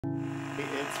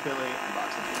It's Billy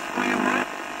unboxing.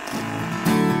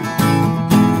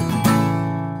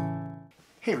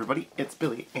 Hey everybody, it's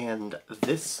Billy, and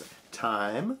this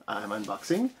time I'm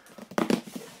unboxing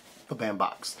a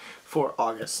Bambox for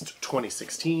August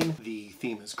 2016. The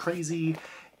theme is crazy,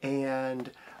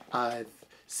 and I've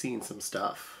seen some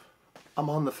stuff. I'm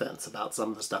on the fence about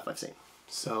some of the stuff I've seen,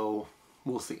 so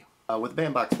we'll see. With the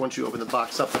Bambox, once you open the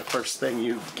box up, the first thing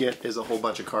you get is a whole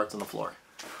bunch of cards on the floor.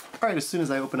 Alright, as soon as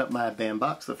I open up my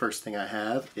Bambox, the first thing I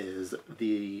have is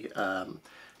the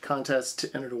contest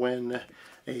to enter to win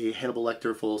a Hannibal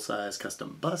Lecter full-size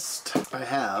custom bust. I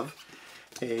have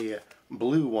a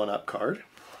blue 1-Up card,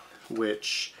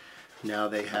 which now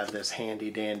they have this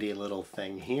handy-dandy little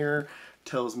thing here.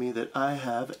 Tells me that I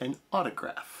have an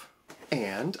autograph.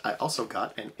 And I also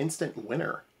got an instant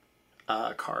winner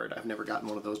card. I've never gotten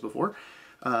one of those before.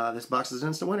 This box is an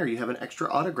instant winner. You have an extra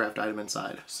autographed item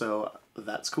inside, so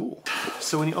that's cool.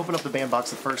 So when you open up the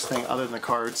Bambox, the first thing other than the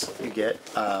cards you get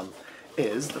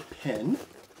is the pin.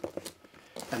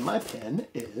 And my pin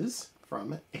is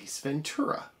from Ace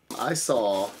Ventura. I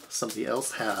saw somebody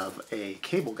else have a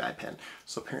Cable Guy pin,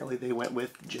 so apparently they went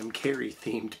with Jim Carrey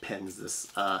themed pins this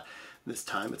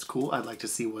time. It's cool. I'd like to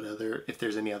see if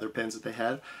there's any other pins that they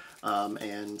had,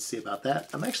 and see about that.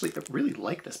 I really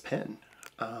like this pin.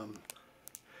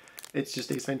 It's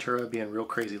just Ace Ventura being real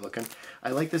crazy looking. I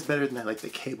like this better than I like the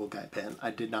Cable Guy pen.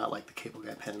 I did not like the Cable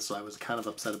Guy pen, so I was kind of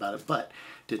upset about it, but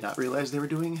did not realize they were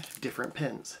doing different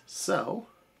pins. So,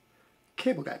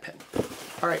 Cable Guy pen.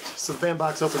 Alright, so the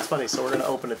Bambox opens funny, so we're going to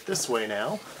open it this way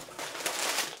now.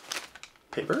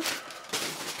 Paper.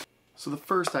 So the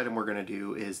first item we're going to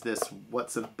do is this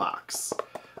What's in a Box.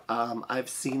 I've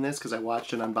seen this because I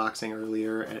watched an unboxing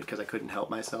earlier because I couldn't help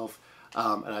myself.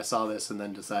 And I saw this and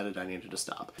then decided I needed to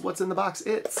stop. What's in the box?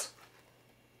 It's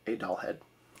a doll head.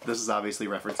 This is obviously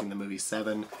referencing the movie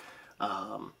Seven.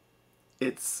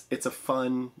 It's a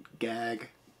fun gag,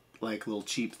 like little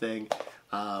cheap thing.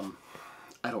 I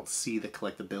don't see the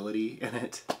collectability in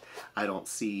it. I don't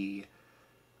see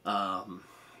the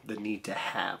need to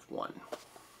have one.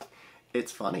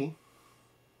 It's funny,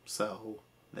 so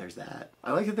there's that.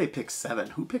 I like that they picked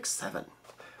Seven. Who picked Seven?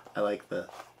 I like the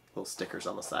little stickers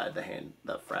on the side,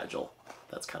 the fragile.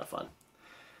 That's kind of fun.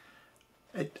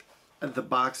 The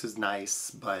box is nice,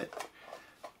 but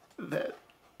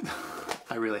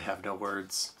I really have no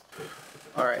words.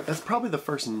 Alright, that's probably the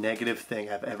first negative thing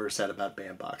I've ever said about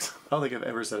Bambox. I don't think I've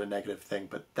ever said a negative thing,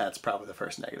 but that's probably the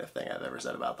first negative thing I've ever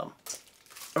said about them.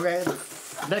 Okay,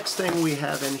 the next thing we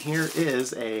have in here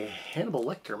is a Hannibal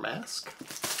Lecter mask.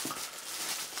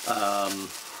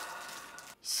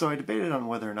 So I debated on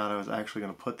whether or not I was actually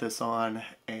going to put this on,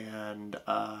 and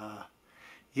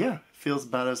yeah, it feels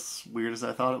about as weird as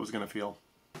I thought it was going to feel.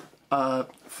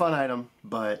 Fun item,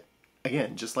 but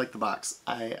again, just like the box,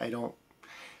 I don't,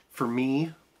 for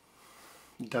me,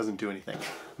 it doesn't do anything.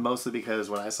 Mostly because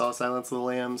when I saw Silence of the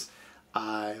Lambs,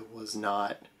 I was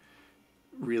not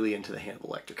really into the Hannibal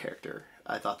Lecter character.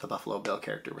 I thought the Buffalo Bill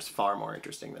character was far more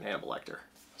interesting than Hannibal Lecter.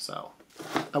 So,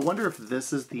 I wonder if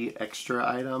this is the extra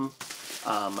item.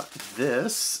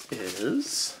 This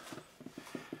is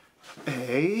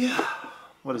a,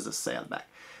 what does this say on the back?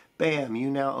 Bam,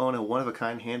 you now own a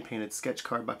one-of-a-kind hand-painted sketch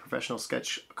card by professional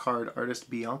sketch card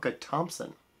artist Bianca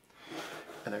Thompson.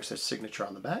 And there's her signature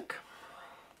on the back.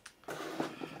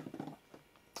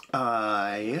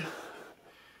 I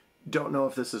don't know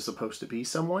if this is supposed to be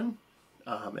someone.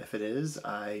 If it is,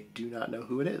 I do not know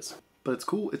who it is. But it's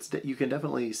cool. You can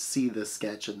definitely see the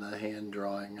sketch and the hand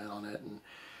drawing on it, and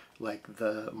like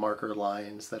the marker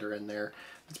lines that are in there.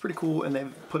 It's pretty cool, and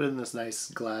they've put it in this nice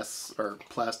glass or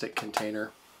plastic container.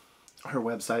 Her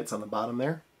website's on the bottom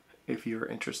there, if you're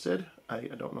interested. I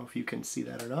don't know if you can see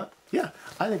that or not. Yeah,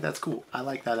 I think that's cool. I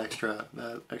like that extra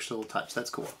little touch.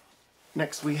 That's cool.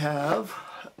 Next we have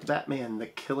Batman the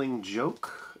Killing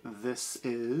Joke. This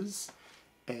is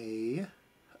a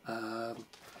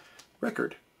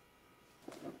record.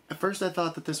 At first I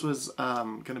thought that this was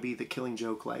going to be The Killing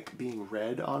Joke like being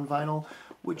read on vinyl,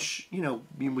 which, you know,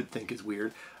 you would think is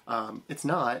weird. It's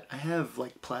not. I have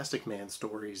like Plastic Man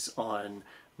stories on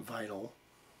vinyl,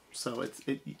 so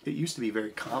it used to be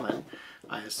very common,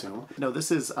 I assume. No,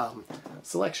 this is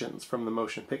selections from the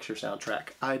motion picture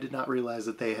soundtrack. I did not realize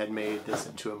that they had made this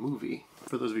into a movie.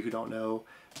 For those of you who don't know,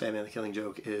 Batman the Killing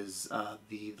Joke is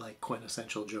the like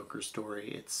quintessential Joker story.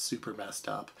 It's super messed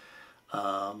up.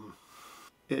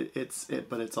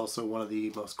 But it's also one of the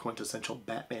most quintessential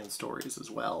Batman stories as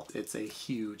well. It's a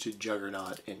huge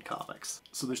juggernaut in comics.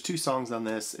 So there's 2 songs on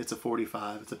this. It's a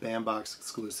 45. It's a Bambox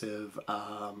exclusive.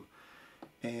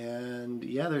 And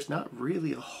yeah, there's not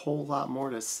really a whole lot more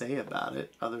to say about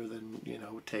it other than, you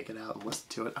know, take it out and listen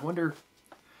to it. I wonder,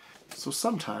 so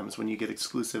sometimes when you get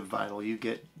exclusive vinyl, you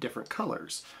get different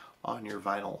colors on your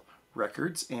vinyl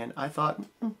records, and I thought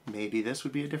maybe this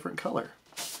would be a different color.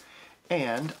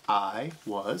 And I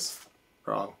was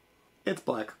wrong. It's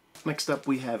black. Next up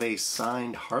we have a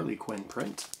signed Harley Quinn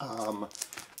print.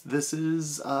 This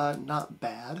is not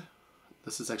bad.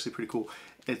 This is actually pretty cool.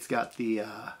 It's got the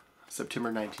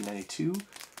September 1992,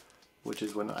 which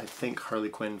is when I think Harley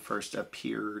Quinn first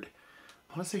appeared.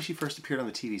 I want to say she first appeared on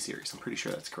the TV series. I'm pretty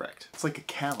sure that's correct. It's like a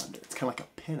calendar. It's kind of like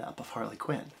a pinup of Harley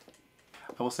Quinn.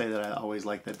 I will say that I always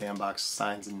like that Bambox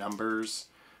signs and numbers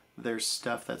their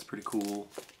stuff. That's pretty cool.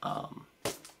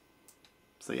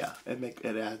 So yeah,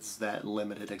 it adds that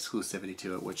limited exclusivity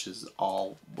to it, which is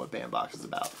all what Bambox is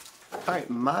about. Alright,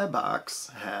 my box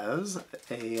has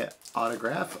a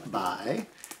autograph by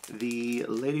the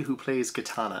lady who plays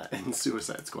Katana in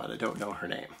Suicide Squad. I don't know her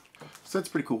name. So it's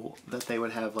pretty cool that they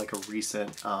would have like a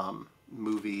recent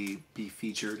movie be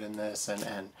featured in this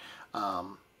and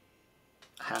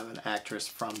have an actress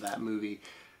from that movie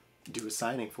do a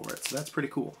signing for it. So that's pretty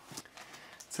cool.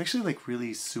 It's actually like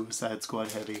really Suicide Squad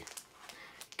heavy,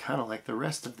 kind of like the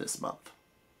rest of this month.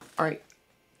 Alright,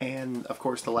 and of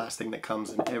course the last thing that comes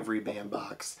in every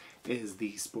Bambox is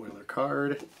the spoiler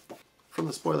card. From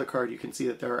the spoiler card you can see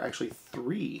that there are actually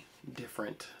 3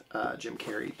 different Jim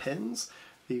Carrey pins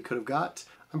that you could have got.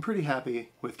 I'm pretty happy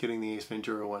with getting the Ace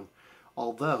Ventura one,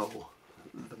 although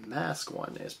the mask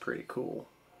one is pretty cool.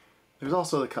 There's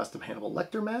also the custom Hannibal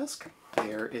Lecter mask.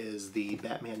 There is the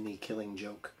Batman the Killing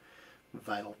Joke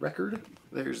vinyl record.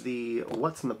 There's the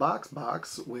What's in the Box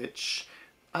box, which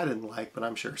I didn't like, but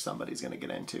I'm sure somebody's going to get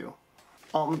into.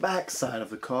 On the back side of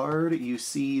the card, you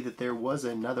see that there was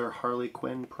another Harley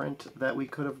Quinn print that we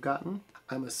could have gotten.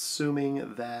 I'm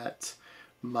assuming that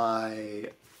my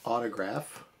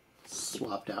autograph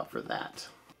swapped out for that.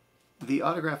 The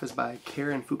autograph is by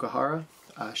Karen Fukuhara.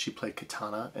 She played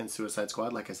Katana in Suicide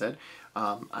Squad, like I said.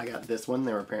 I got this one.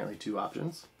 There were apparently 2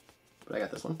 options, but I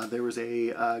got this one. There was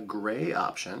a gray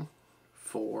option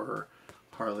for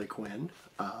Harley Quinn.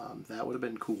 That would have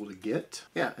been cool to get.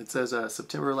 Yeah, it says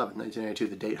September 11th, 1992,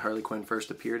 the date Harley Quinn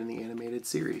first appeared in the animated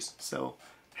series. So,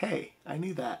 hey, I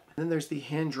knew that. And then there's the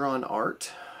hand-drawn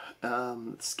art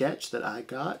sketch that I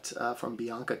got from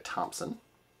Bianca Thompson.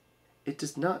 It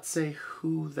does not say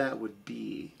who that would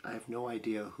be. I have no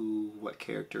idea what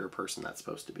character or person that's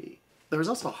supposed to be. There was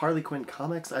also Harley Quinn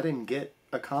comics. I didn't get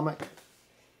a comic,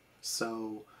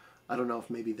 so I don't know if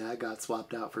maybe that got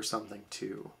swapped out for something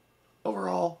too.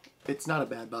 Overall, it's not a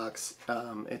bad box.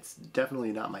 It's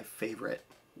definitely not my favorite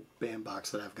Bambox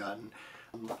that I've gotten,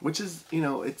 which is, you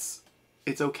know, it's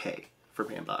okay for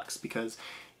Bambox because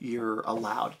you're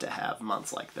allowed to have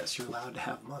months like this. You're allowed to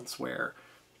have months where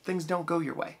things don't go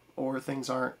your way or things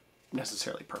aren't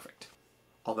necessarily perfect.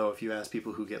 Although if you ask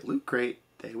people who get Loot Crate,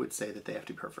 they would say that they have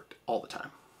to be perfect all the time.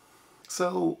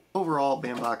 So overall,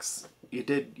 Bambox, you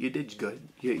did good.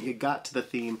 You got to the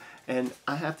theme, and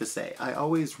I have to say, I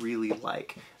always really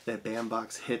like that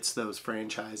Bambox hits those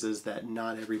franchises that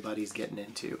not everybody's getting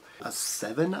into. A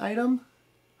 7 item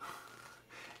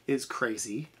is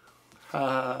crazy.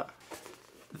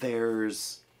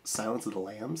 There's Silence of the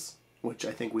Lambs, which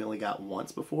I think we only got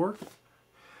once before.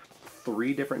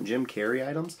 3 different Jim Carrey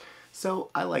items. So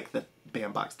I like that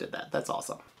Bambox did that. That's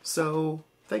awesome. So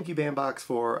thank you, Bambox,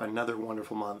 for another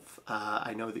wonderful month.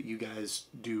 I know that you guys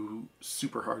do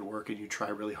super hard work and you try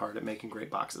really hard at making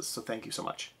great boxes. So thank you so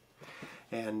much.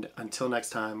 And until next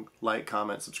time, like,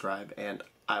 comment, subscribe, and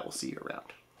I will see you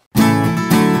around.